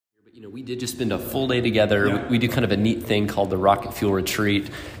We did just spend a full day together. Yeah. We do kind of a neat thing called the Rocket Fuel Retreat.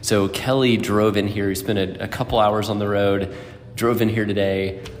 So Kelly drove in here. He spent a couple hours on the road, drove in here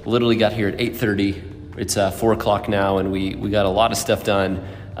today, literally got here at 8:30. It's 4 o'clock now, and we got a lot of stuff done.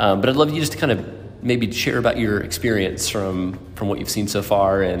 But I'd love you just to kind of maybe share about your experience from what you've seen so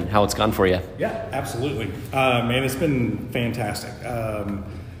far and how it's gone for you. Yeah, absolutely. Man, it's been fantastic.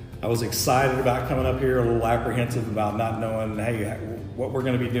 I was excited about coming up here, a little apprehensive about not knowing, hey, what we're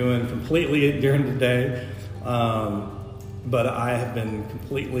going to be doing completely during the day. But I have been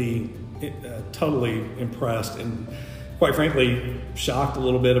completely, totally impressed and quite frankly, shocked a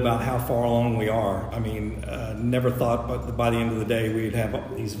little bit about how far along we are. I mean, never thought by the end of the day we'd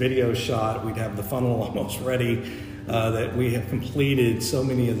have these videos shot, we'd have the funnel almost ready, that we have completed so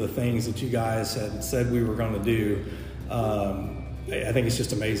many of the things that you guys had said we were going to do. I think it's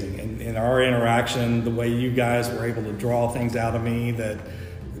just amazing. And in our interaction, the way you guys were able to draw things out of me that,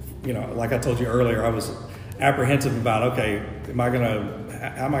 like I told you earlier, I was apprehensive about, okay,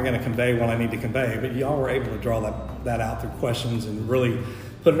 how am I going to convey what I need to convey? But y'all were able to draw that out through questions and really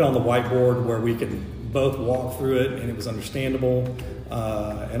put it on the whiteboard where we could both walk through it and it was understandable.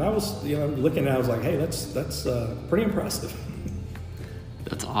 And I was, looking at it, I was like, hey, that's pretty impressive.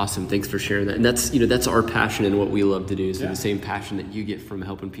 That's awesome. Thanks for sharing that. And that's our passion and what we love to do. So yeah. The same passion that you get from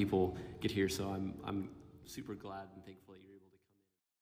helping people get here. So I'm super glad and thankful that you're